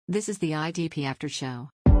This is the IDP After Show.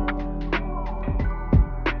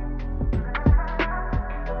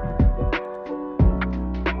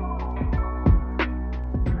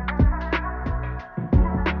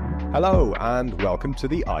 Hello and welcome to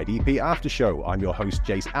the IDP After Show. I'm your host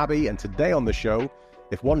Jace Abbey, and today on the show,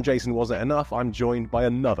 if one Jason wasn't enough, I'm joined by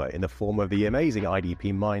another in the form of the amazing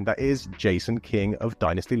IDP mind that is Jason King of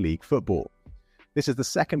Dynasty League Football. This is the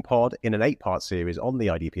second pod in an 8-part series on the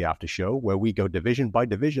IDP After Show, where we go division by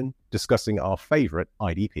division, discussing our favourite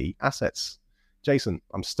IDP assets. Jason,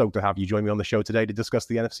 I'm stoked to have you join me on the show today to discuss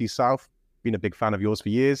the NFC South. Been a big fan of yours for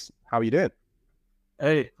years. How are you doing?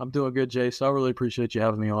 Hey, I'm doing good, Jace. I really appreciate you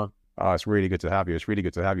having me on. Oh, it's really good to have you. It's really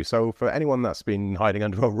good to have you. So for anyone that's been hiding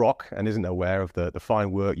under a rock and isn't aware of the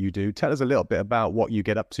fine work you do, tell us a little bit about what you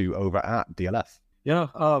get up to over at DLF. Yeah,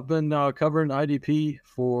 I've been covering IDP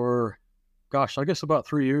for, I guess about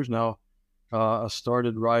 3 years now. I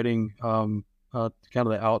started writing kind of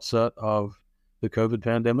the outset of the COVID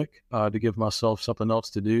pandemic to give myself something else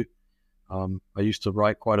to do. I used to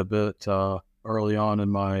write quite a bit early on in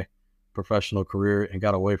my professional career and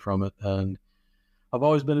got away from it. And I've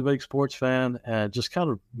always been a big sports fan and just kind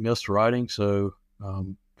of missed writing. So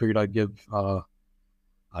figured I'd give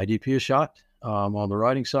IDP a shot on the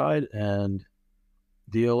writing side, and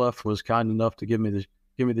DLF was kind enough to give me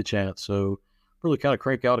the chance. So really kind of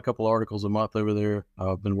crank out a couple articles a month over there.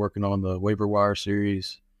 I've been working on the waiver wire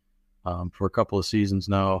series for a couple of seasons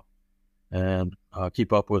now, and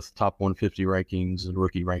keep up with top 150 rankings and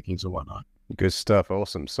rookie rankings and whatnot. Good stuff.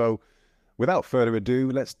 Awesome. So without further ado,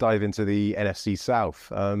 let's dive into the NFC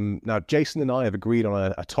South. Now, Jason and I have agreed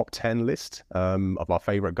on a top 10 list of our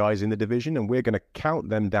favorite guys in the division, and we're going to count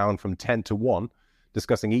them down from 10 to 1,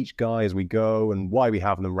 discussing each guy as we go and why we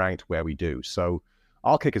have them ranked where we do. So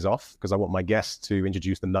I'll kick us off because I want my guest to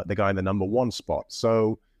introduce the guy in the number 1 spot.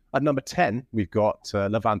 So at number 10, we've got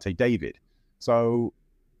Levante David. So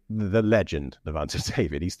the legend, Levante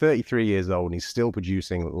David. He's 33 years old and he's still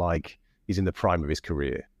producing like he's in the prime of his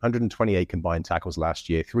career. 128 combined tackles last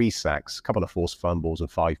year, 3 sacks, a couple of forced fumbles, and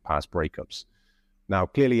 5 pass breakups. Now,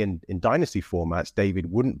 clearly in dynasty formats,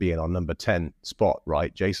 David wouldn't be in our number 10 spot,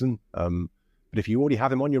 right, Jason? But if you already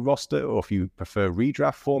have him on your roster, or if you prefer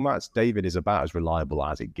redraft formats, David is about as reliable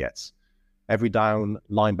as it gets. Every down,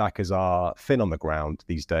 linebackers are thin on the ground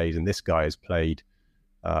these days, and this guy has played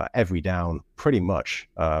every down pretty much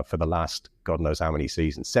for the last God knows how many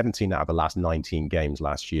seasons. 17 out of the last 19 games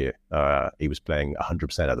last year, he was playing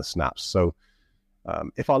 100% of the snaps. So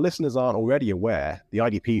if our listeners aren't already aware, the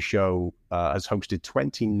IDP show has hosted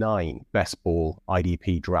 29 best ball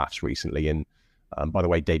IDP drafts recently. And by the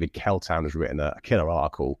way, David Keltown has written a killer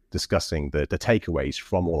article discussing the takeaways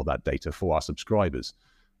from all of that data for our subscribers.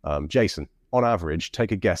 Jason, on average,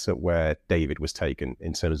 take a guess at where David was taken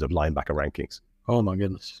in terms of linebacker rankings. Oh my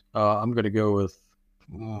goodness. I'm going to go with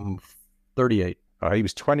 38. He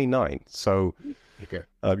was 29, so okay.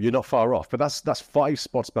 You're not far off. But that's 5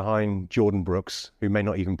 spots behind Jordan Brooks, who may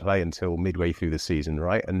not even play until midway through the season,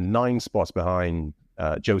 right? And 9 spots behind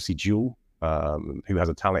Josie Jewell, who has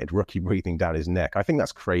a talented rookie breathing down his neck. I think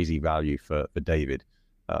that's crazy value for David.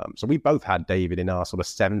 So we both had David in our sort of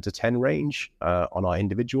 7 to 10 range on our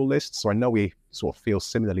individual lists. So I know we sort of feel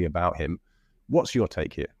similarly about him. What's your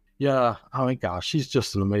take here? Yeah, I mean, gosh, he's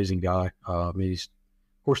just an amazing guy. He's,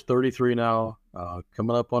 of course, 33 now,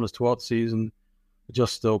 coming up on his 12th season,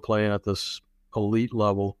 just still playing at this elite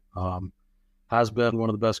level. Has been one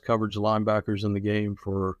of the best coverage linebackers in the game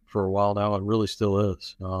for a while now, and really still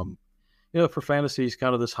is. For fantasy, he's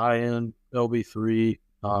kind of this high-end LB3,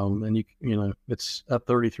 and it's at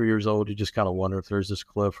 33 years old, you just kind of wonder if there's this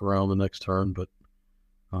cliff around the next turn. But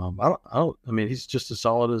he's just as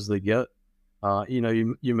solid as they get.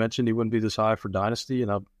 You mentioned he wouldn't be this high for Dynasty,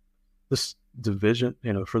 and this division,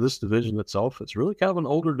 for this division itself, it's really kind of an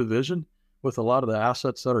older division with a lot of the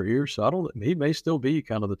assets that are here. So he may still be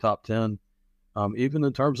kind of the top 10, even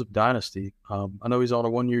in terms of Dynasty. I know he's on a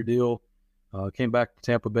 1-year deal, came back to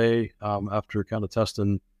Tampa Bay after kind of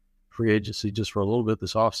testing free agency just for a little bit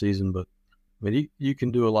this offseason. But I mean, you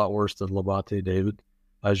can do a lot worse than Levante David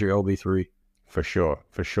as your LB3. For sure.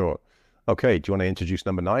 Okay, do you want to introduce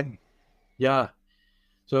number 9? Yeah.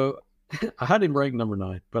 So I had him ranked number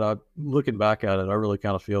 9, but looking back at it, I really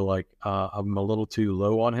kind of feel like I'm a little too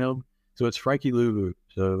low on him. So it's Frankie Louvu.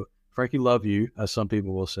 So Frankie Love You, as some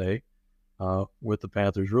people will say, with the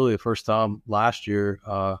Panthers. Really the first time last year,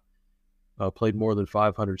 played more than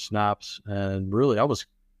 500 snaps. And really, I was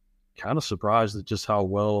kind of surprised at just how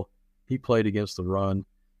well he played against the run.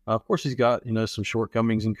 Of course, he's got, some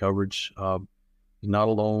shortcomings in coverage. He's not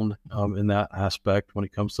alone in that aspect when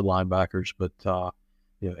it comes to linebackers, but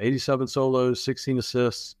 87 solos, 16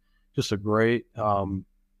 assists, just a great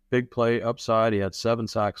big play upside. He had 7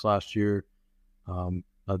 sacks last year.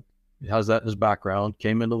 He has that in his background.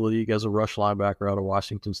 Came into the league as a rush linebacker out of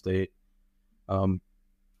Washington State.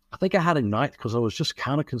 I think I had him ninth because I was just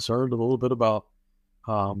kind of concerned a little bit about,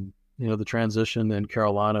 the transition in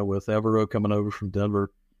Carolina with Evero coming over from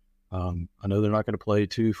Denver. I know they're not going to play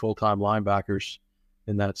 2 full-time linebackers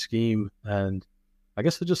in that scheme. And I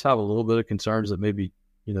guess I just have a little bit of concerns that maybe,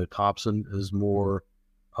 Thompson is more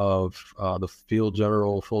of the field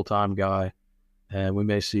general full-time guy. And we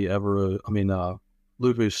may see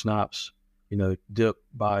Luvu snaps, dip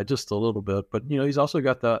by just a little bit. But, he's also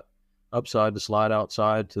got that upside to slide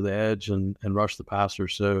outside to the edge and rush the passer.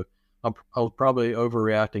 So I was probably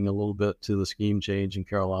overreacting a little bit to the scheme change in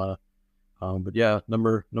Carolina. But yeah,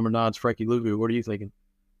 number 9 is Frankie Luvu. What are you thinking?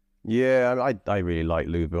 Yeah, I really like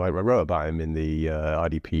Luvu. I wrote about him in the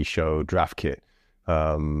IDP show Draft Kit.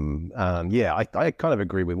 And yeah, I kind of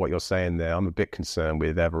agree with what you're saying there. I'm a bit concerned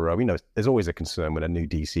with Evero. There's always a concern when a new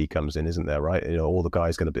DC comes in, isn't there? Right? All the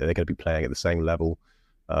guys they're going to be playing at the same level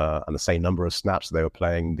and the same number of snaps they were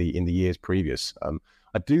playing in the years previous.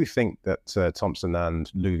 I do think that Thompson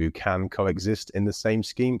and Luvu can coexist in the same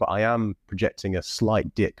scheme, but I am projecting a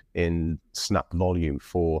slight dip in snap volume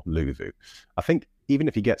for Luvu. I think even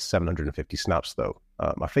if he gets 750 snaps, though,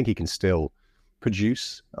 I think he can still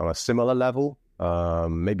produce on a similar level.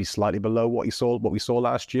 Maybe slightly below what we saw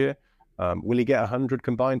last year. Will he get 100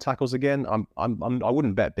 combined tackles again? I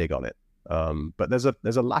wouldn't bet big on it. But there's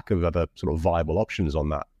a lack of other sort of viable options on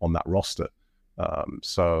that roster.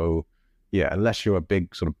 So yeah, unless you're a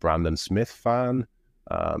big sort of Brandon Smith fan,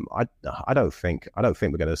 I don't think we're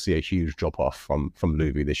going to see a huge drop off from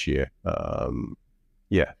Luvu this year.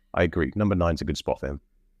 Yeah, I agree. Number 9's a good spot for him.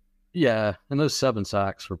 Yeah, and those 7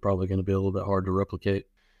 sacks were probably going to be a little bit hard to replicate.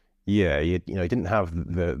 Yeah, he didn't have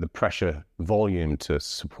the pressure volume to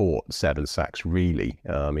support 7 sacks, really.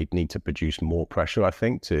 He'd need to produce more pressure, I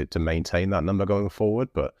think, to maintain that number going forward.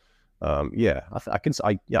 But yeah, I can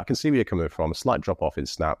see where you're coming from. A slight drop off in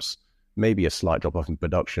snaps, maybe a slight drop off in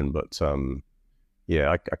production, but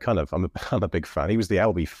yeah, I'm a big fan. He was the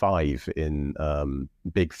LB5 in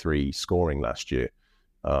Big 3 scoring last year,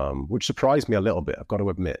 which surprised me a little bit, I've got to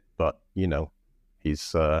admit. But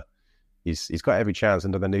He's got every chance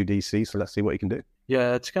under the new DC, so let's see what he can do.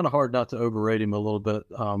 Yeah, it's kind of hard not to overrate him a little bit.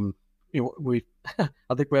 I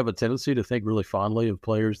think we have a tendency to think really fondly of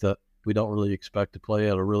players that we don't really expect to play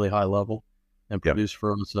at a really high level and produce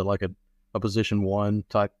for us at like a position 1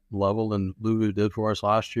 type level, and Luvu did for us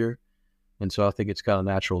last year. And so I think it's got a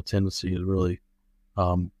natural tendency to really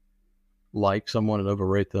like someone and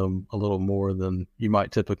overrate them a little more than you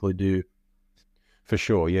might typically do. For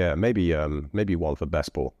sure, yeah. Maybe one for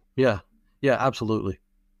best ball. Yeah, absolutely.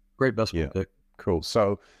 Great best ball pick. Cool.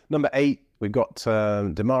 So number 8, we've got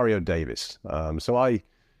Demario Davis. So I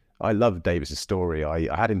love Davis's story.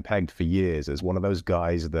 I had him pegged for years as one of those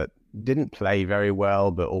guys that didn't play very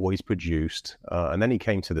well, but always produced. And then he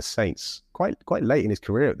came to the Saints quite late in his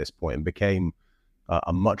career at this point and became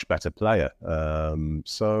a much better player.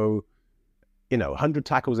 So 100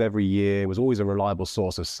 tackles every year, was always a reliable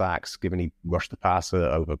source of sacks, given he rushed the passer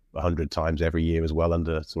over 100 times every year as well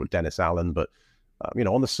under sort of Dennis Allen. But,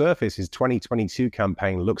 on the surface, his 2022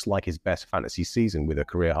 campaign looks like his best fantasy season with a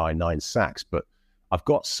career-high 9 sacks. But I've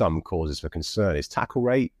got some causes for concern. His tackle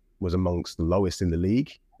rate was amongst the lowest in the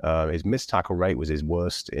league. His missed tackle rate was his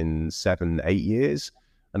worst in 7-8 years.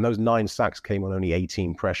 And those 9 sacks came on only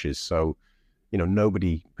 18 pressures. So,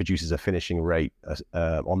 nobody produces a finishing rate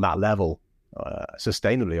on that level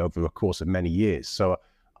sustainably over the course of many years. So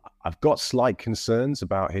I've got slight concerns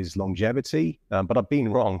about his longevity, but I've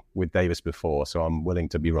been wrong with Davis before, so I'm willing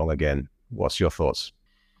to be wrong again. What's your thoughts?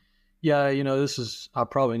 Yeah, I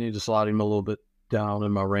probably need to slide him a little bit down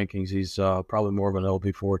in my rankings. He's probably more of an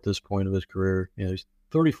LB4 at this point of his career. He's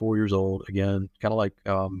 34 years old, again, kind of like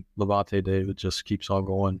Levante David, just keeps on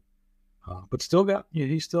going. But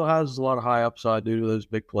he still has a lot of high upside due to those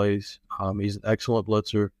big plays. He's an excellent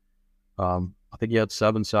blitzer. I think he had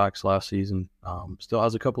 7 sacks last season. Still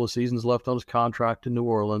has a couple of seasons left on his contract in New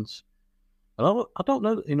Orleans. And I don't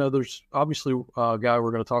know, there's obviously a guy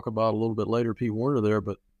we're going to talk about a little bit later, Pete Werner there,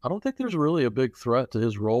 but I don't think there's really a big threat to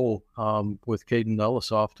his role with Caden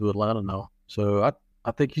Ellis off to Atlanta now. So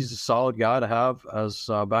I think he's a solid guy to have as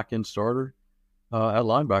back-end starter at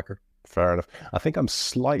linebacker. Fair enough. I think I'm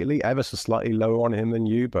ever so slightly lower on him than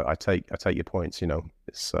you, but I take your points.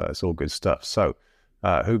 It's all good stuff. So,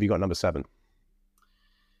 who have you got number 7?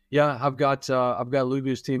 Yeah, I've got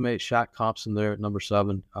Luvu's teammate Shaq Thompson there at number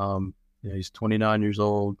 7. He's 29 years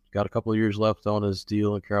old, got a couple of years left on his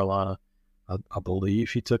deal in Carolina. I believe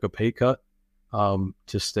he took a pay cut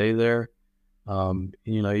to stay there.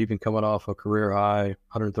 Even coming off a career high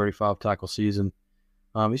 135 tackle season,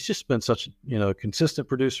 he's just been such a consistent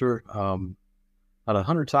producer. At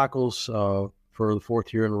 100 tackles for the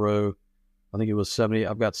fourth year in a row. I think it was 70.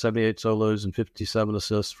 I've got 78 solos and 57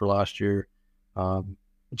 assists for last year. But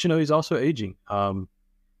he's also aging. I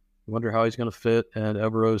wonder how he's going to fit in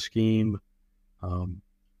Evero's scheme.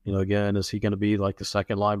 Again, is he going to be like the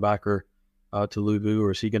second linebacker to Luvu,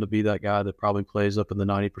 or is he going to be that guy that probably plays up in the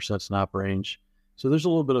 90% snap range? So there's a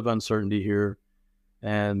little bit of uncertainty here.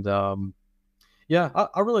 And I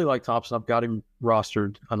really like Thompson. I've got him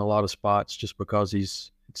rostered on a lot of spots just because it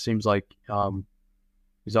seems like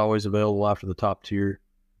he's always available after the top tier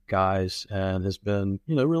guys and has been,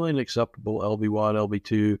 really an acceptable LB1,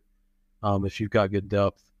 LB2 if you've got good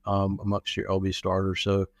depth amongst your LB starters.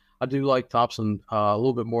 So I do like Thompson a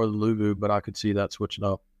little bit more than Luvu, but I could see that switching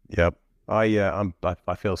up. Yep.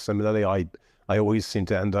 I feel similarly. I always seem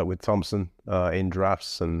to end up with Thompson in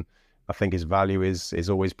drafts, and I think his value is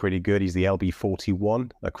always pretty good. He's the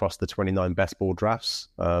LB41 across the 29 best ball drafts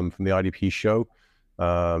from the IDP show,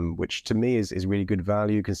 which to me is really good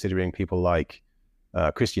value considering people like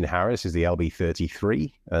Christian Harris is the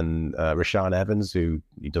LB33, and Rashaan Evans, who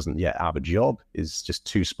he doesn't yet have a job, is just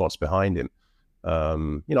 2 spots behind him.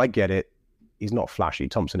 I get it. He's not flashy.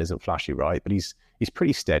 Thompson isn't flashy, right? But he's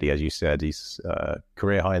pretty steady, as you said. He's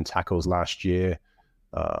career high in tackles last year.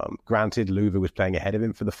 Granted, Luvu was playing ahead of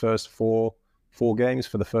him for the first four games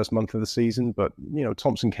for the first month of the season, but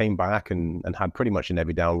Thompson came back and had pretty much an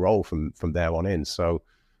every down role from there on in. So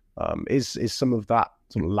is some of that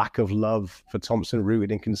sort of lack of love for Thompson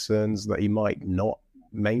rooted in concerns that he might not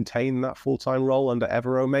maintain that full-time role under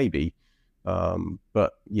Evero? Maybe.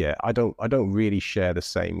 But yeah, I don't really share the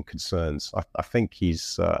same concerns. I think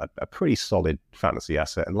he's a pretty solid fantasy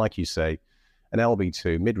asset, and like you say, an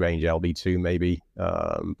LB2, mid-range LB2 maybe,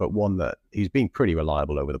 but one that he's been pretty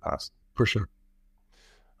reliable over the past. For sure.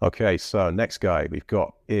 Okay, so next guy we've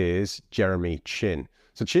got is Jeremy Chin.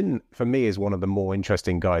 So Chin, for me, is one of the more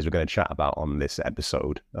interesting guys we're going to chat about on this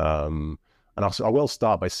episode. And I will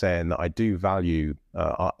start by saying that I do value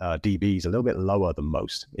DBs a little bit lower than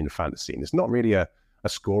most in fantasy. And it's not really a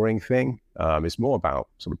scoring thing. It's more about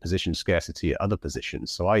sort of position scarcity at other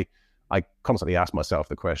positions. So I constantly ask myself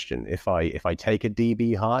the question, if I take a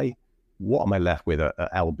DB high, what am I left with at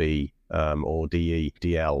LB or DE,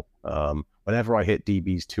 DL? Whenever I hit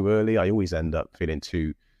DBs too early, I always end up feeling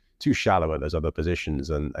too shallow at those other positions.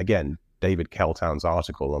 And again, David Keltown's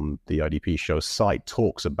article on the IDP show site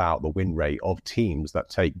talks about the win rate of teams that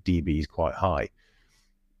take DBs quite high.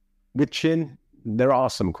 With Chin, there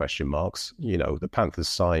are some question marks. The Panthers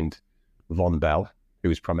signed Von Bell,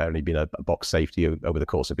 who's primarily been a box safety over the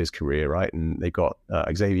course of his career, right? And they've got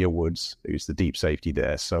Xavier Woods, who's the deep safety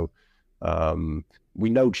there. So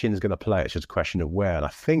we know Chin's going to play. It's just a question of where. And I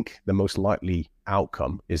think the most likely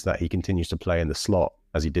outcome is that he continues to play in the slot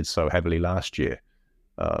as he did so heavily last year.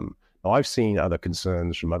 Now, I've seen other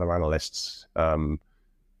concerns from other analysts. I'm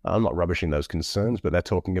not rubbishing those concerns, but they're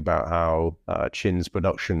talking about how Chin's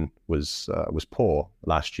production was poor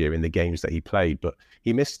last year in the games that he played, but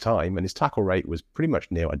he missed time and his tackle rate was pretty much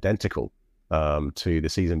near identical to the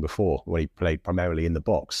season before when he played primarily in the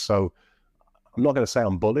box. So I'm not going to say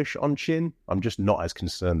I'm bullish on Chin. I'm just not as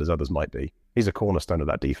concerned as others might be. He's a cornerstone of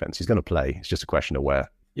that defense. He's going to play. It's just a question of where.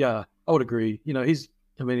 Yeah, I would agree. He's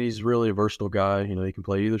really a versatile guy. He can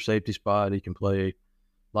play either safety spot. He can play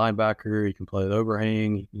linebacker. He can play the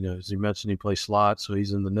overhang. As you mentioned, he plays slot, so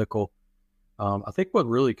he's in the nickel. I think what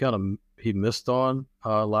really kind of he missed on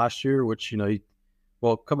last year, which,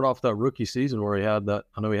 coming off that rookie season where he had that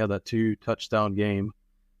 2-touchdown game,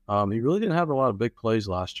 he really didn't have a lot of big plays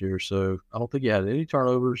last year. So I don't think he had any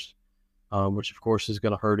turnovers, which of course is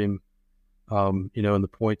going to hurt him, in the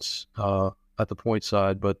points at the point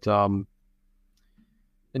side. But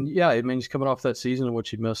he's coming off that season in which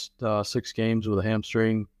he missed 6 games with a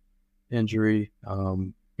hamstring injury.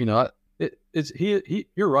 You're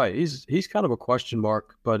right. He's kind of a question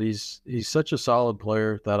mark, but he's such a solid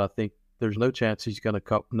player that I think there's no chance he's going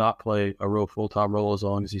to not play a real full-time role as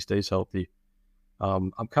long as he stays healthy.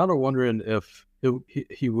 I'm kind of wondering if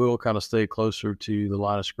he will kind of stay closer to the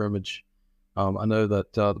line of scrimmage. I know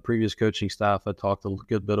that the previous coaching staff had talked a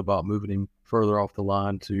good bit about moving him further off the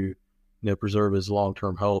line to preserve his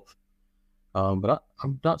long-term health. But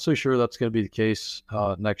I'm not so sure that's going to be the case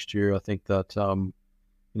next year. I think that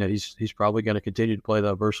he's probably going to continue to play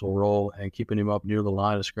that versatile role, and keeping him up near the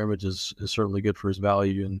line of scrimmage is certainly good for his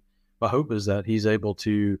value. And my hope is that he's able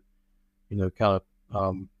to, kind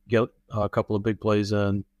of get a couple of big plays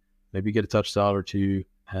in, maybe get a touchdown or two,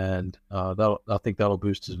 and I think that'll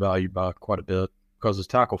boost his value by quite a bit because his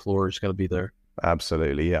tackle floor is going to be there.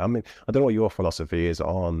 Absolutely, yeah. I mean, I don't know what your philosophy is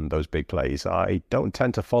on those big plays. I don't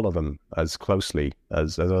tend to follow them as closely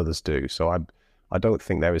as others do, so I don't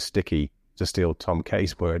think they're as sticky, to steal Tom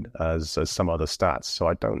Case's word, as some other stats. So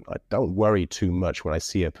I don't worry too much when I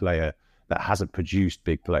see a player that hasn't produced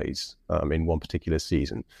big plays in one particular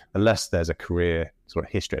season, unless there's a career sort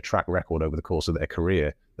of history, a track record over the course of their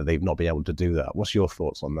career that they've not been able to do that. What's your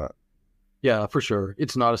thoughts on that? Yeah, for sure.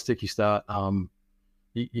 It's not a sticky stat.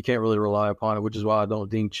 You can't really rely upon it, which is why I don't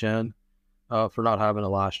ding Chen for not having it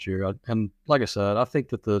last year. And like I said, I think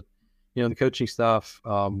that the coaching staff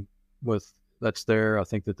with that's there, I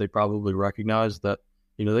think that they probably recognize that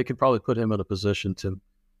they could probably put him in a position to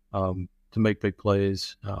make big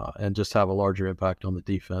plays and just have a larger impact on the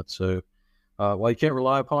defense. So while you can't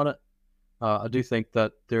rely upon it, I do think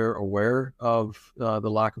that they're aware of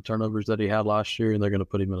the lack of turnovers that he had last year, and they're going to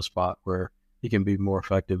put him in a spot where he can be more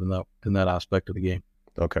effective in that aspect of the game.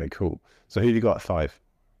 Okay, cool. So who you got at 5?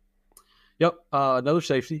 Yep, another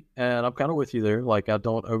safety, and I'm kind of with you there. Like, I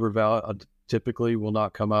don't overvalue. I typically will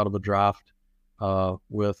not come out of a draft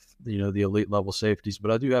with the elite level safeties,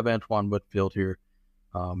 but I do have Antoine Whitfield here.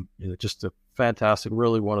 Just a fantastic,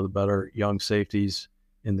 really one of the better young safeties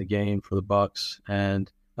in the game for the Bucks.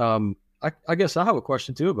 And I guess I have a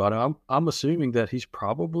question too about him. I'm assuming that he's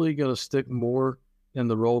probably going to stick more in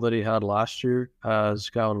the role that he had last year as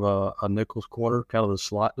kind of a nickel's corner, kind of the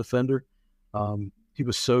slot defender. He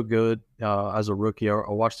was so good as a rookie. I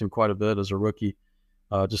watched him quite a bit as a rookie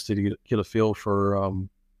just to get a feel for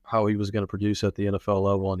how he was going to produce at the NFL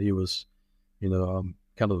level. And he was, kind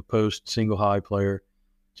of the post single high player,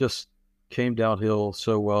 just came downhill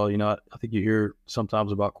so well. I think you hear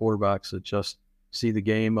sometimes about quarterbacks that just see the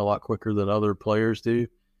game a lot quicker than other players do.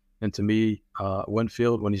 And to me,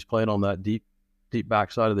 Winfield, when he's playing on that deep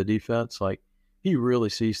backside of the defense, like, he really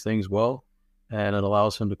sees things well, and it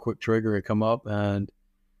allows him to quick trigger and come up. And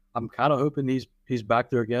I'm kind of hoping he's back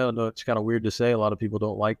there again. I know it's kind of weird to say. A lot of people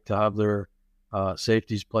don't like to have their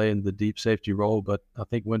safeties play in the deep safety role, but I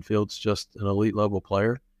think Winfield's just an elite level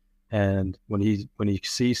player. And when he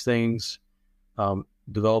sees things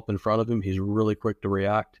develop in front of him, he's really quick to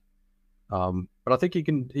react. But I think he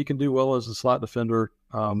can do well as a slot defender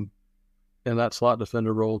in that slot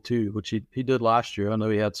defender role too, which he did last year. I know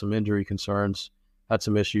he had some injury concerns, had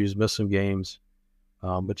some issues, missed some games,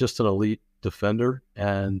 but just an elite defender.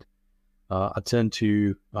 And I tend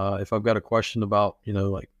to, if I've got a question about,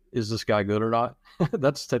 like, is this guy good or not?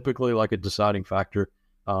 That's typically like a deciding factor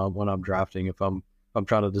when I'm drafting. If I'm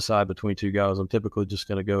trying to decide between two guys, I'm typically just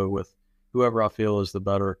going to go with whoever I feel is the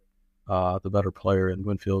better player. And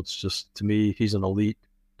Winfield's just, to me, he's an elite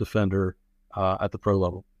defender at the pro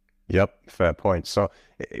level. Yep, fair point. So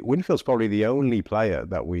Winfield's probably the only player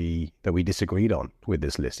that we disagreed on with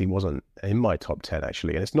this list. He wasn't in my top 10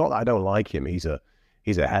 actually, and it's not that I don't like him. He's a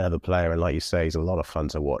hell of a player, and like you say, he's a lot of fun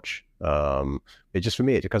to watch. It just, for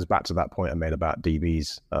me, it comes back to that point I made about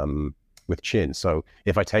DBs with Chin. So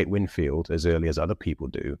if I take Winfield as early as other people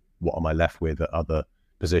do, what am I left with at other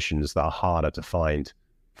positions that are harder to find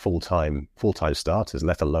full-time starters,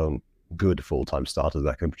 let alone good full-time starters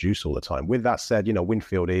that can produce all the time? With that said,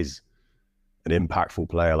 Winfield is an impactful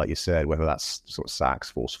player, like you said, whether that's sort of sacks,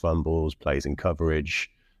 forced fumbles, plays in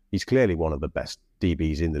coverage. He's clearly one of the best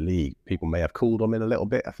DBs in the league. People may have cooled him in a little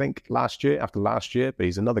bit, I think, after last year, but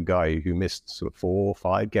he's another guy who missed sort of 4 or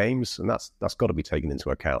 5 games, and that's got to be taken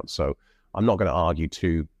into account. So I'm not going to argue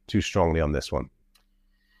too strongly on this one.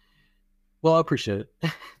 Well, I appreciate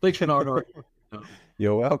it. Thanks for not arguing.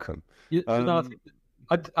 You're welcome.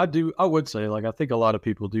 I would say, like, I think a lot of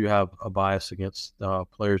people do have a bias against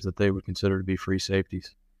players that they would consider to be free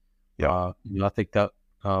safeties. Yeah. I think that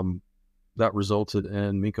that resulted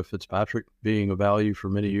in Minkah Fitzpatrick being a value for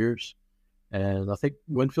many years, and I think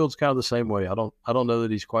Winfield's kind of the same way. I don't know that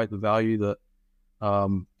he's quite the value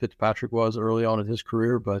that Fitzpatrick was early on in his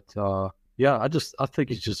career, but yeah, I think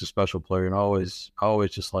he's just a special player, and I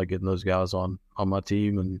always just like getting those guys on my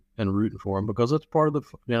team and rooting for them, because that's part of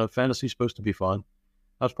the fantasy's supposed to be fun.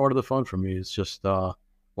 That's part of the fun for me. It's just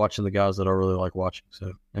watching the guys that I really like watching.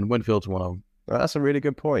 So, and Winfield's one of them. Well, that's a really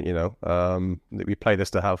good point. We play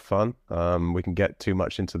this to have fun. We can get too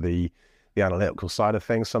much into the analytical side of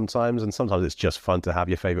things sometimes, and sometimes it's just fun to have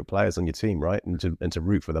your favorite players on your team, right? And to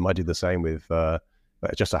root for them. I do the same with.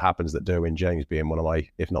 It just so happens that Derwin James, being one of my,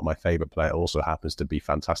 if not my favorite player, also happens to be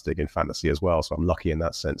fantastic in fantasy as well. So I'm lucky in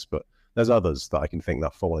that sense. But there's others that I can think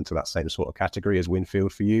that fall into that same sort of category as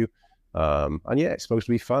Winfield for you. And yeah, it's supposed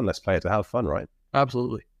to be fun. Let's play it to have fun, right?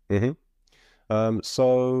 Absolutely. Mm-hmm.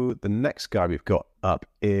 So the next guy we've got up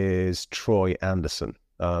is Troy Anderson.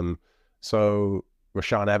 So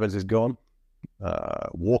Rashaan Evans is gone.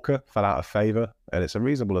 Walker fell out of favor, and it's a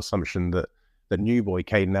reasonable assumption that the new boy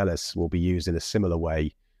Caden Ellis will be used in a similar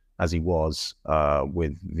way as he was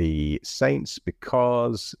with the Saints,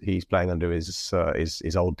 because he's playing under his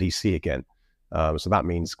old DC again. So that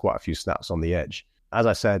means quite a few snaps on the edge. As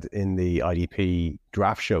I said in the IDP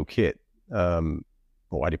draft show kit, or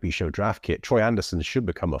IDP show draft kit, Troy Anderson should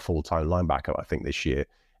become a full-time linebacker, I think, this year.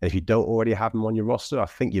 And if you don't already have him on your roster, I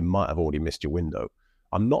think you might have already missed your window.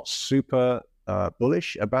 I'm not super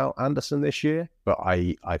bullish about Anderson this year, but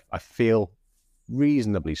I feel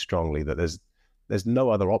reasonably strongly that there's no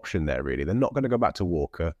other option there, really. They're not going to go back to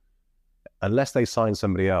Walker unless they sign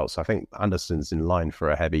somebody else. I think Anderson's in line for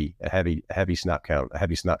a heavy snap count, a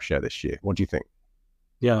heavy snap share this year. What do you think?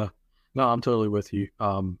 Yeah, no, I'm totally with you.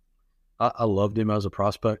 I loved him as a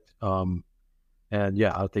prospect. And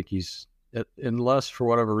yeah, I think unless for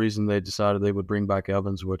whatever reason they decided they would bring back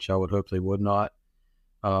Evans, which I would hope they would not,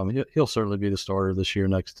 he'll certainly be the starter this year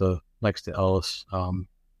next to Ellis.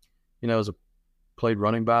 Played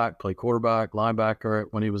running back, played quarterback, linebacker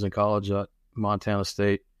when he was in college at Montana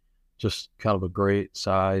State. Just kind of a great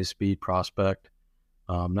size, speed prospect.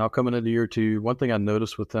 Now coming into year 2, one thing I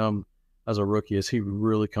noticed with him as a rookie is he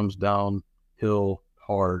really comes downhill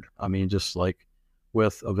hard. I mean, just like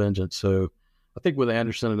with a vengeance. So I think with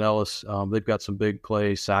Anderson and Ellis, they've got some big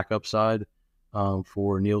play sack upside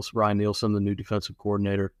for Ryan Nielsen, the new defensive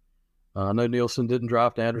coordinator. I know Nielsen didn't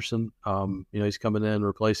draft Anderson. He's coming in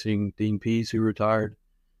replacing Dean Pease, who retired.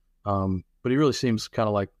 But he really seems kind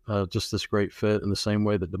of like just this great fit in the same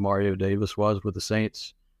way that Demario Davis was with the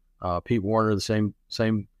Saints. Pete Warner, the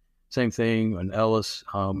same thing, and Ellis.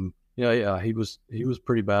 He was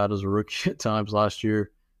pretty bad as a rookie at times last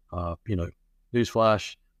year.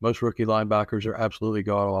 Newsflash, most rookie linebackers are absolutely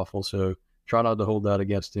god awful. So try not to hold that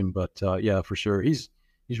against him. But yeah, for sure, he's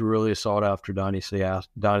really a sought after dynasty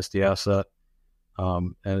asset.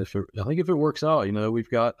 And I think if it works out, we've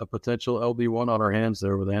got a potential LB1 on our hands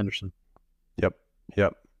there with Anderson.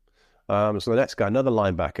 Yep. So the next guy, another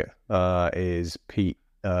linebacker, is Pete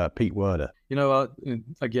Werner.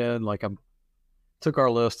 Again, like I took our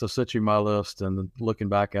list, I sent you my list, and looking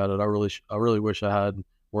back at it, I really wish I had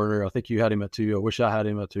Werner. I think you had him at 2. I wish I had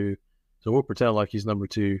him at 2. So we'll pretend like he's number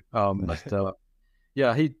 2.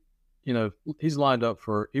 Yeah, he's lined up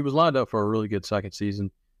for a really good second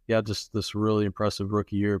season. He had just this really impressive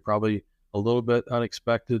rookie year, probably a little bit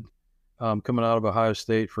unexpected coming out of Ohio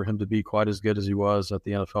State for him to be quite as good as he was at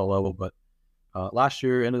the NFL level. But last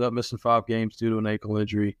year ended up missing 5 games due to an ankle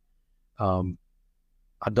injury.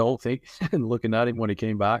 I don't think, and looking at him when he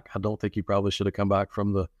came back, I don't think he probably should have come back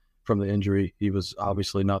from the injury. He was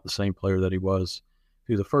obviously not the same player that he was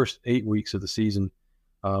through the first 8 weeks of the season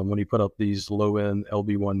when he put up these low-end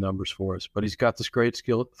LB1 numbers for us. But he's got this great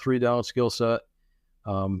 3-down skill set,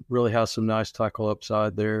 really has some nice tackle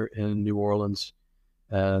upside there in New Orleans.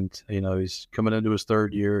 And, he's coming into his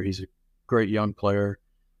 3rd year. He's a great young player,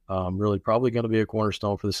 really probably going to be a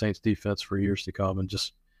cornerstone for the Saints defense for years to come. And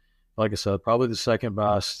just, like I said, probably the second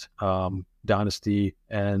best dynasty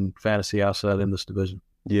and fantasy asset in this division.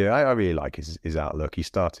 Yeah, I really like his outlook. He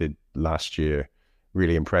started last year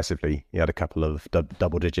really impressively. He had a couple of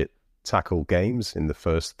double-digit tackle games in the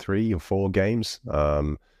first 3 or 4 games.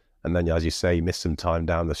 And then, as you say, missed some time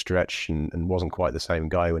down the stretch and wasn't quite the same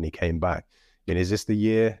guy when he came back. And is this the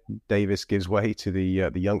year Davis gives way to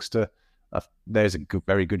the youngster? There's a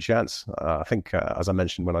very good chance. I think, as I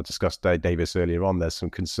mentioned when I discussed Davis earlier on, there's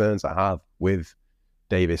some concerns I have with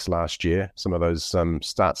Davis last year. Some of those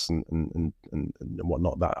stats and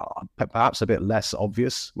whatnot that are perhaps a bit less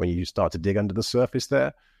obvious when you start to dig under the surface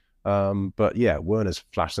there. But yeah, Werner's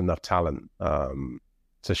flashed enough talent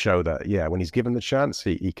to show that, when he's given the chance,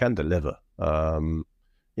 he can deliver.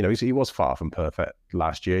 He was far from perfect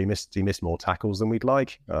last year. He missed more tackles than we'd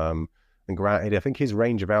like. And granted, I think his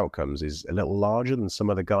range of outcomes is a little larger than some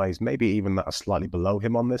of the guys, maybe even that are slightly below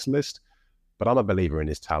him on this list. But I'm a believer in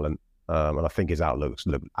his talent, and I think his outlook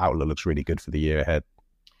looks really good for the year ahead.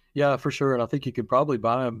 Yeah, for sure. And I think you could probably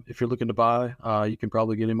buy him if you're looking to buy. You can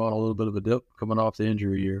probably get him on a little bit of a dip coming off the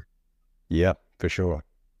injury year. Yeah, for sure.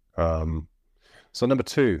 So number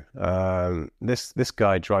 2, this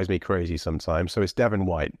guy drives me crazy sometimes. So it's Devin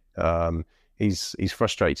White. He's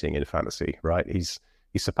frustrating in fantasy, right? He's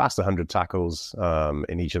surpassed 100 tackles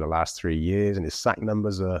in each of the last 3 years, and his sack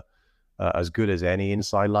numbers are as good as any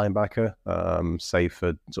inside linebacker, save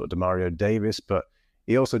for sort of Demario Davis. But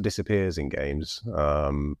he also disappears in games,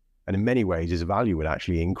 and in many ways, his value would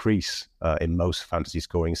actually increase in most fantasy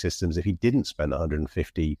scoring systems if he didn't spend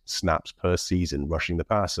 150 snaps per season rushing the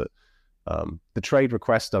passer. The trade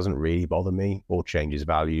request doesn't really bother me or change his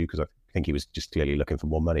value because I think he was just clearly looking for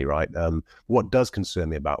more money, right? What does concern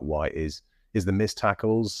me about White is the missed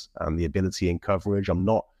tackles and the ability in coverage. I'm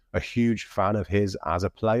not a huge fan of his as a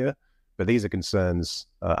player, but these are concerns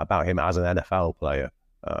about him as an NFL player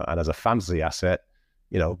and as a fantasy asset.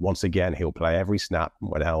 Once again, he'll play every snap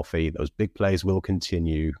when healthy. Those big plays will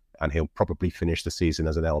continue, and he'll probably finish the season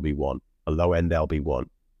as an LB1, a low-end LB1.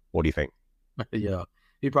 What do you think? Yeah,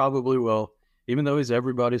 he probably will, even though he's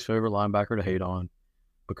everybody's favorite linebacker to hate on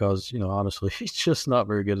because, honestly, he's just not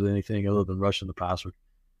very good at anything other than rushing the passer.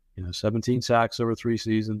 17 sacks over 3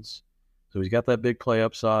 seasons. So he's got that big play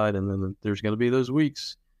upside, and then there's going to be those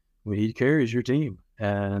weeks when he carries your team.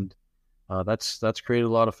 And that's created a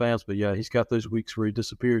lot of fans. But, yeah, he's got those weeks where he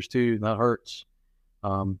disappears too, and that hurts.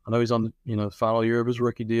 I know he's on the final year of his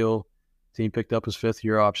rookie deal. Team picked up his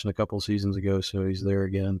 5th-year option a couple of seasons ago, so he's there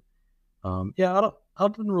again. I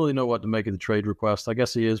didn't really know what to make of the trade request. I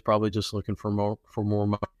guess he is probably just looking for more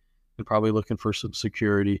money and probably looking for some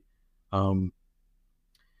security.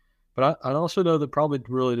 But I also know that probably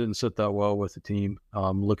really didn't sit that well with the team.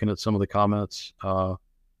 Looking at some of the comments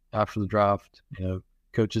after the draft,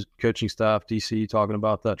 coaching staff, DC talking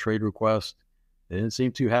about that trade request. They didn't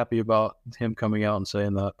seem too happy about him coming out and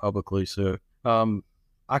saying that publicly. So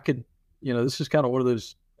this is kind of one of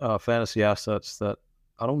those fantasy assets that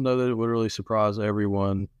I don't know that it would really surprise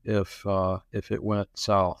everyone if it went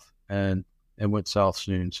south and went south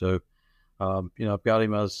soon. So, I've got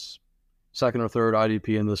him as 2nd or 3rd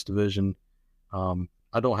IDP in this division.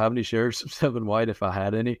 I don't have any shares of Devin White. If I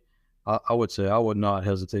had any, I would say I would not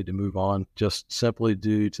hesitate to move on, just simply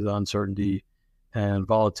due to the uncertainty and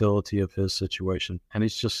volatility of his situation. And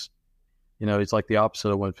he's just, he's like the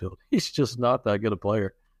opposite of Winfield. He's just not that good a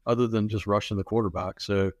player other than just rushing the quarterback.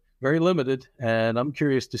 So very limited. And I'm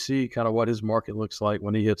curious to see kind of what his market looks like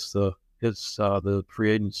when he hits the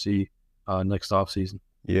free agency next offseason.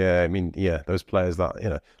 Yeah, I mean, those players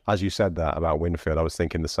that, as you said that about Winfield, I was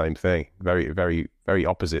thinking the same thing. Very, very, very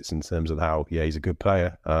opposites in terms of how, he's a good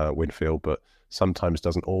player, Winfield, but sometimes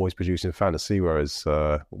doesn't always produce in fantasy, whereas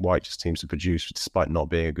White just seems to produce despite not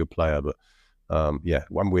being a good player. But I'm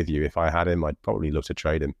with you. If I had him, I'd probably look to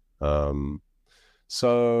trade him.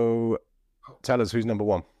 So tell us who's number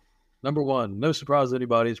 1. Number 1, no surprise to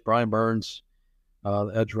anybody, it's Brian Burns,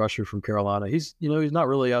 the edge rusher from Carolina. He's not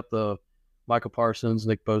really at the Michael Parsons,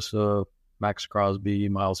 Nick Bosa, Max Crosby,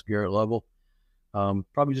 Myles Garrett level.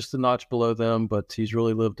 Probably just a notch below them, but he's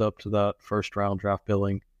really lived up to that first-round draft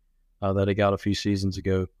billing that he got a few seasons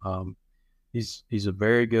ago. He's a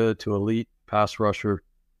very good to elite pass rusher.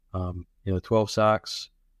 12 sacks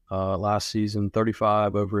last season,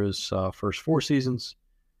 35 over his first 4 seasons.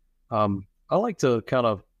 I like to kind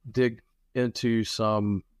of dig into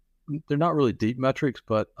some. They're not really deep metrics,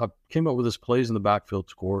 but I came up with this plays in the backfield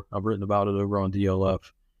score. I've written about it over on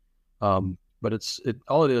DLF. But it's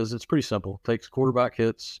pretty simple. Takes quarterback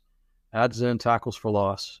hits, adds in tackles for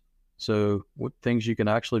loss. So what things you can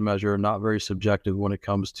actually measure are not very subjective when it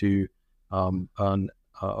comes to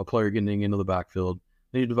a player getting into the backfield.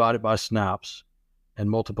 Then you divide it by snaps and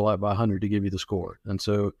multiply it by 100 to give you the score. And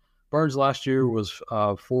so Burns last year was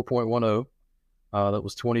 4.10. That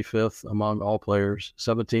was 25th among all players,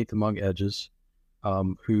 17th among edges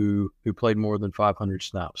who played more than 500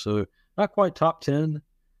 snaps. So not quite top 10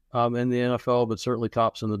 in the NFL, but certainly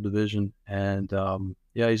tops in the division. And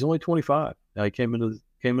he's only 25. He came into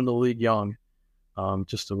the league young.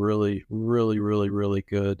 Just a really, really, really, really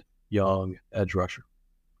good young edge rusher.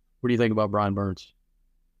 What do you think about Brian Burns?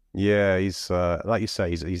 Yeah, he's like you say,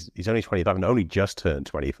 he's only 25 and only just turned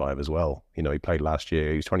 25 as well. He played last year.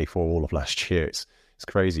 He was 24 all of last year. It's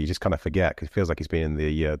crazy. You just kind of forget because it feels like he's been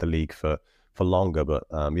in the league for longer. But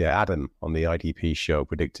Adam on the IDP show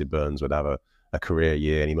predicted Burns would have a career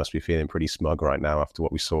year, and he must be feeling pretty smug right now after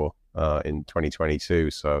what we saw in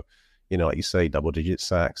 2022. So, like you say, double-digit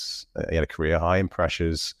sacks. He had a career high in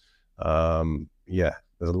pressures.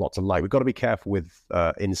 There's a lot to like. We've got to be careful with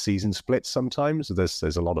in-season splits sometimes.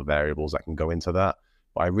 There's a lot of variables that can go into that.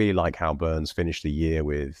 But I really like how Burns finished the year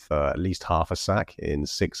with at least half a sack in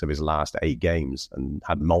 6 of his last 8 games and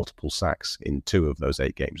had multiple sacks in 2 of those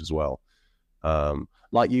 8 games as well.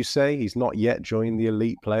 Like you say, he's not yet joined the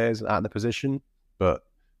elite players at the position, but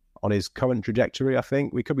on his current trajectory, I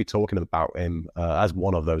think we could be talking about him as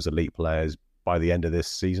one of those elite players by the end of this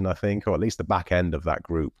season, I think, or at least the back end of that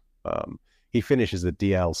group. He finishes the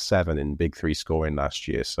DL7 in Big 3 scoring last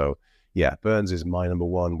year. So, Burns is my number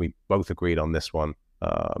 1. We both agreed on this one.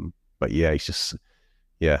 But he's just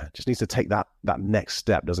needs to take that next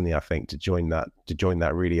step, doesn't he? I think to join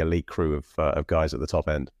that really elite crew of guys at the top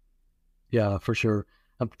end. Yeah, for sure.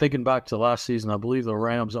 I'm thinking back to last season. I believe the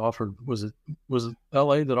Rams offered, was it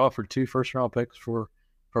LA that offered 2 first-round picks for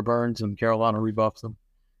Burns, and Carolina rebuffed them?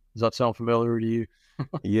 Does that sound familiar to you?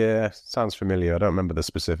 Yeah, sounds familiar. I don't remember the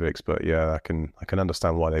specifics, but yeah, I can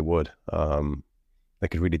understand why they would. They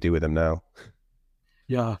could really do with them now.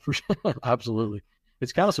 Yeah, for sure. Absolutely.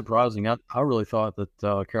 It's kind of surprising. I really thought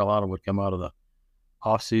that Carolina would come out of the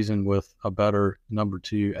offseason with a better number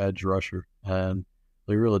 2 edge rusher, and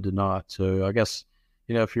they really did not. So I guess,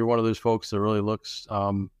 if you're one of those folks that really looks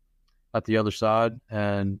at the other side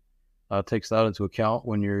and takes that into account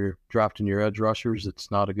when you're drafting your edge rushers,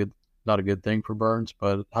 it's not a good thing for Burns,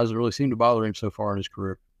 but it hasn't really seemed to bother him so far in his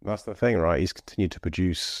career. That's the thing, right? He's continued to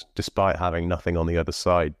produce despite having nothing on the other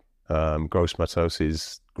side. Gross Matos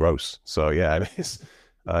is gross. So yeah, I mean,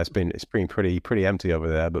 it's been pretty empty over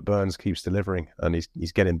there, but Burns keeps delivering, and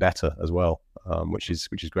he's getting better as well, which is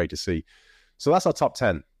great to see. So that's our top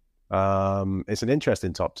 10. It's an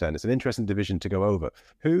interesting top 10. It's an interesting division to go over.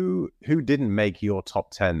 Who didn't make your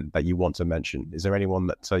top 10 that you want to mention? Is there anyone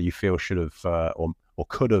that you feel should have or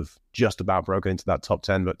could have just about broken into that top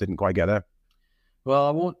 10 but didn't quite get there?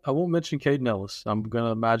 Well, I won't mention Caden Ellis. I'm going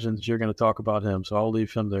to imagine that you're going to talk about him, so I'll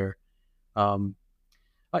leave him there.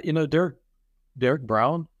 Derek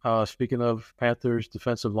Brown, speaking of Panthers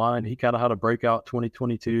defensive line, he kind of had a breakout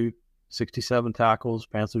 2022, 67 tackles.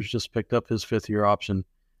 Panthers just picked up his 5th-year option.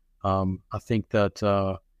 I think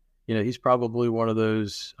that, he's probably one of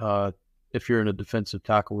those, if you're in a defensive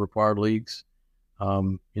tackle required leagues,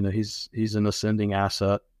 he's an ascending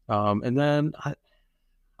asset. And then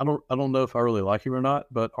I don't know if I really like him or not,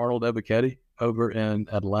 but Arnold Ebiketie over in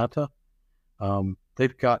Atlanta,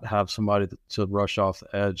 they've got to have somebody to rush off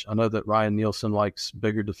the edge. I know that Ryan Nielsen likes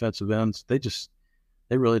bigger defensive ends.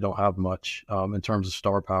 They really don't have much in terms of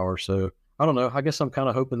star power. So I don't know. I guess I'm kind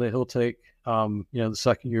of hoping that he'll take the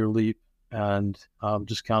 2nd-year leap, and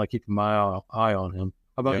just kind of keeping my eye on him.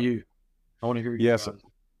 How about you? I want to hear you. Yes.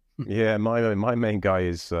 Yeah, my main guy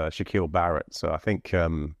is Shaquille Barrett. So I think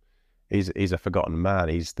he's a forgotten man.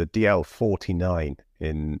 He's the DL 49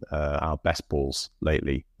 in our best balls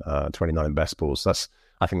lately, 29 best balls.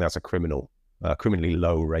 I think that's a criminally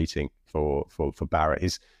low rating for Barrett.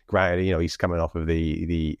 He's granted, he's coming off of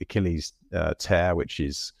the Achilles tear, which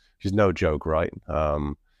is no joke, right?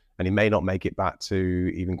 And he may not make it back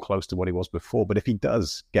to even close to what he was before. But if he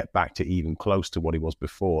does get back to even close to what he was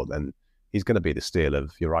before, then he's going to be the steal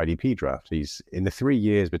of your IDP draft. He's in the 3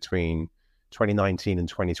 years between 2019 and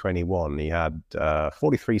 2021, he had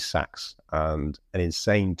 43 sacks and an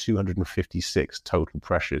insane 256 total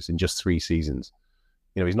pressures in just 3 seasons.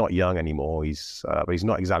 He's not young anymore. But he's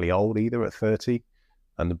not exactly old either at 30.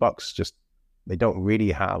 And the Bucs they don't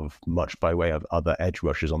really have much by way of other edge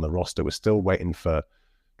rushers on the roster. We're still waiting for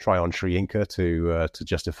Tryon Shriinka to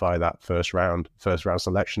justify that first round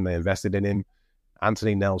selection. They invested in him.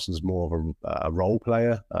 Anthony Nelson's more of a role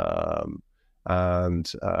player. The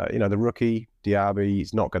rookie Diaby,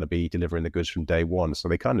 he's not going to be delivering the goods from day one, so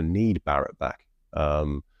they kind of need Barrett back.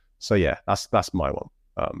 So yeah, that's my one.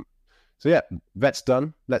 So yeah, vet's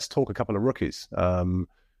done. Let's talk a couple of rookies.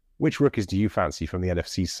 Which rookies do you fancy from the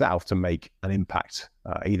NFC South to make an impact,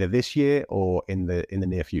 either this year or in the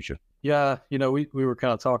near future? Yeah, we were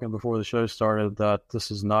kind of talking before the show started that this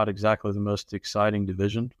is not exactly the most exciting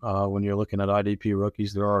division. When you're looking at IDP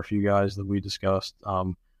rookies, there are a few guys that we discussed.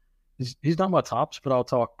 He's not my tops, but I'll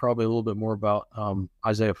talk probably a little bit more about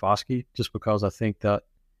Isaiah Foskey, just because I think that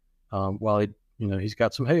while he's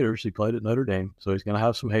got some haters, he played at Notre Dame, so he's going to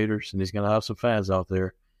have some haters and he's going to have some fans out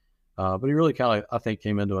there. But he really kind of, I think,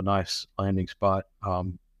 came into a nice landing spot.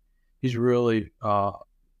 He's really,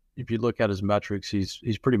 if you look at his metrics,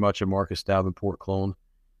 he's pretty much a Marcus Davenport clone.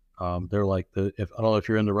 They're like I don't know if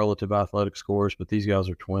you're into relative athletic scores, but these guys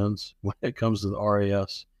are twins when it comes to the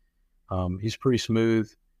RAS. He's pretty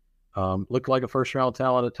smooth. Looked like a first-round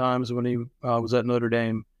talent at times when he was at Notre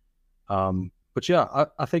Dame. But yeah,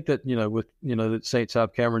 I think that, with, the Saints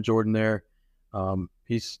have Cameron Jordan there.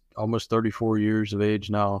 He's almost 34 years of age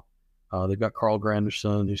now. They've got Carl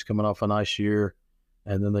Granderson, who's coming off a nice year.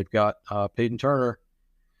 And then they've got Peyton Turner,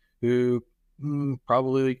 who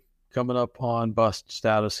probably coming up on bust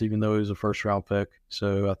status, even though he was a first-round pick.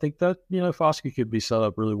 So I think that, Foskey could be set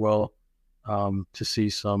up really well to see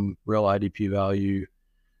some real IDP value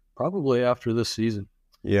probably after this season.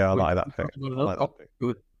 Yeah, I like that pick.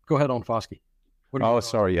 Go ahead on Foskey.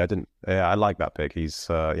 Sorry, I didn't. Yeah, I like that pick. He's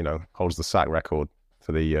holds the sack record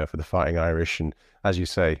for the Fighting Irish, and as you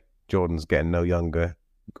say, Jordan's getting no younger.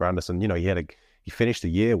 Granderson, he finished the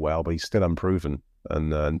year well, but he's still unproven.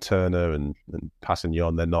 And Turner and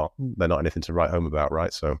Passignon, they're not anything to write home about,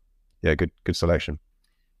 right? So yeah, good selection.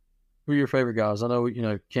 Who are your favorite guys? I know,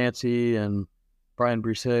 Cansey and Brian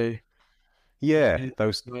Brisset. Yeah,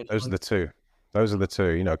 those are the two. Those are the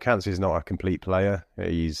two. Cansey's not a complete player.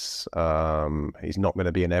 He's not going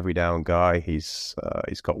to be an every down guy. He's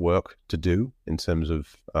got work to do in terms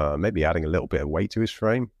of maybe adding a little bit of weight to his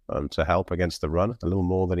frame to help against the run a little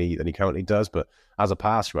more than he currently does. But as a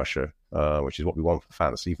pass rusher, which is what we want for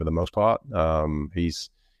fantasy for the most part, he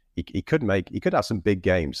could have some big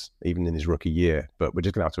games even in his rookie year. But we're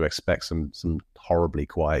just going to have to expect some horribly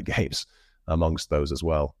quiet games amongst those as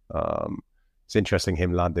well. It's interesting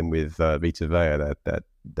him landing with Vita Vea.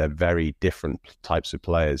 They're very different types of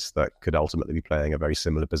players that could ultimately be playing a very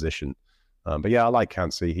similar position. But yeah, I like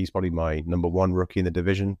Cansey. He's probably my number one rookie in the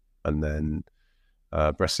division. And then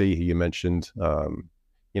Bressie, who you mentioned,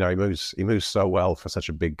 he moves so well for such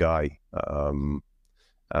a big guy.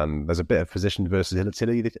 And there's a bit of position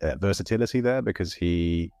versatility there because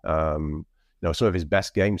he, some of his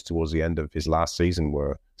best games towards the end of his last season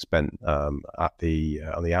were spent on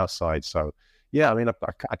the outside. So. Yeah, I mean,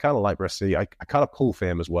 I kind of like Bressie. I kind of pull for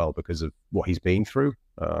him as well because of what he's been through.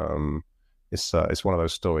 It's one of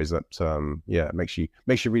those stories that makes you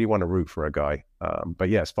really want to root for a guy. But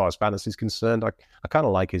yeah, as far as fantasy is concerned, I kind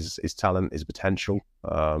of like his talent, his potential,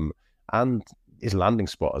 and his landing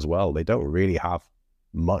spot as well. They don't really have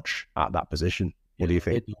much at that position. What do you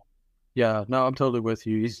think? Yeah, no, I'm totally with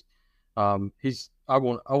you. I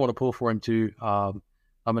want to pull for him too.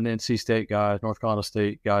 I'm an NC State guy, North Carolina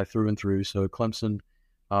State guy through and through. So Clemson,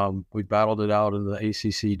 we battled it out in the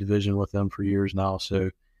ACC division with them for years now.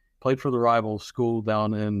 So played for the rival school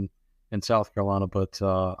down in South Carolina, but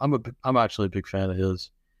I'm actually a big fan of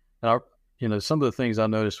his. And some of the things I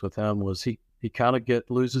noticed with him was he kind of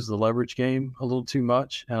loses the leverage game a little too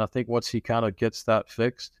much, and I think once he kind of gets that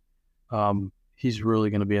fixed, he's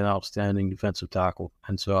really going to be an outstanding defensive tackle.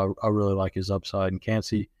 And so I really like his upside. And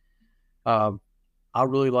Cansey, I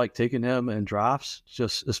really like taking him in drafts,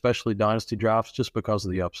 just especially dynasty drafts, just because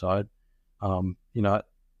of the upside.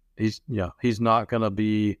 He's not going to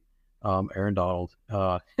be Aaron Donald.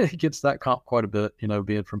 He ggets that comp quite a bit,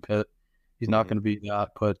 being from Pitt. He's not going to be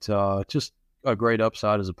that, but just a great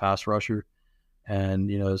upside as a pass rusher. And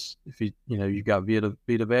if you've got Vita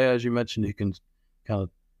Vea, as you mentioned, you can kind of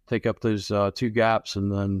take up those two gaps, and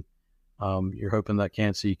then you're hoping that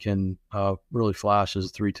Cansey can really flash as a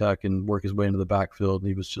 3-tech and work his way into the backfield. And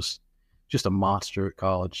he was just a monster at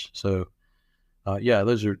college. So,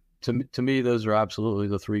 those are to me, those are absolutely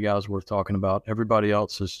the three guys worth talking about. Everybody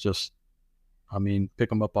else is just, pick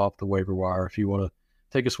them up off the waiver wire. If you want to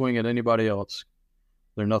take a swing at anybody else,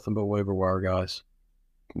 they're nothing but waiver wire guys.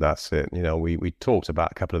 That's it. We talked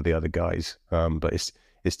about a couple of the other guys, but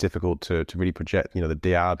it's difficult to really project. The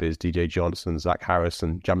Diabs, DJ Johnson, Zach Harris,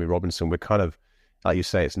 and Jamie Robinson. We're kind of, like you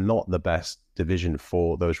say, it's not the best division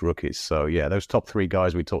for those rookies. So yeah, those top three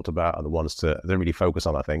guys we talked about are the ones to really focus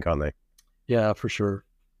on, I think, aren't they? Yeah, for sure.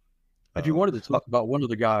 If you wanted to talk about one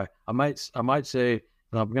other guy, I might say,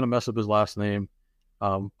 and I'm going to mess up his last name,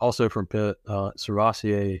 also from Pitt,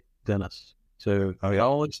 Servassier Dennis. So I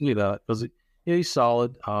only see that because he's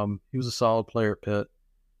solid. He was a solid player at Pitt.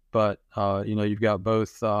 But, you've got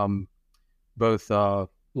both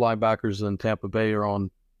linebackers in Tampa Bay are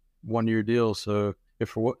on 1-year deals. So if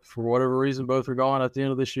for whatever reason both are gone at the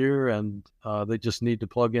end of this year and they just need to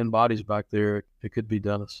plug in bodies back there, it could be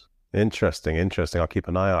Dennis. Interesting. I'll keep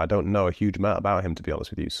an eye out. I don't know a huge amount about him, to be honest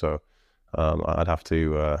with you. So I'd have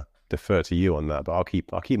to defer to you on that. But I'll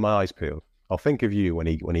keep my eyes peeled. I'll think of you when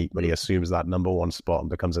he assumes that number one spot and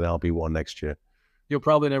becomes an LB1 next year. You'll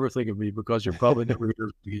probably never think of me because you're probably never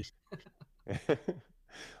heard of me.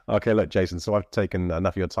 Okay, look, Jason, so I've taken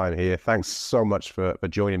enough of your time here. Thanks so much for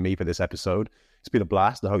joining me for this episode. It's been a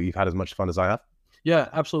blast. I hope you've had as much fun as I have. Yeah,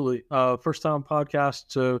 absolutely. First time podcast,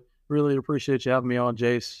 so really appreciate you having me on,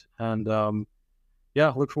 Jace. And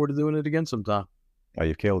look forward to doing it again sometime. Oh,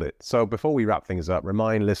 you've killed it. So before we wrap things up,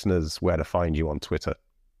 remind listeners where to find you on Twitter.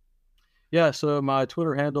 Yeah, so my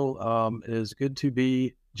Twitter handle is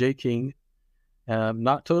goodtobejking. I'm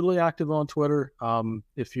not totally active on Twitter.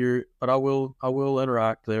 But I will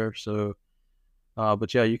interact there. So,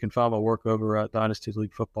 but yeah, you can find my work over at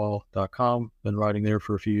dynastyleaguefootball.com. Been writing there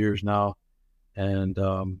for a few years now, and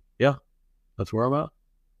that's where I'm at.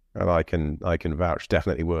 And I can vouch.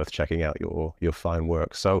 Definitely worth checking out your fine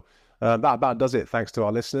work. So that about does it. Thanks to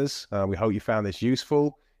our listeners. We hope you found this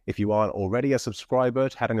useful. If you aren't already a subscriber,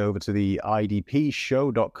 heading over to the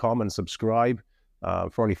idpshow.com and subscribe.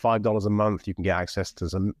 For only $5 a month, you can get access to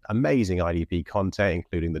some amazing IDP content,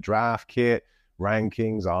 including the draft kit,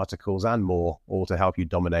 rankings, articles, and more, all to help you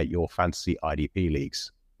dominate your fantasy IDP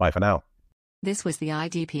leagues. Bye for now. This was the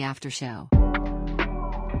IDP After Show.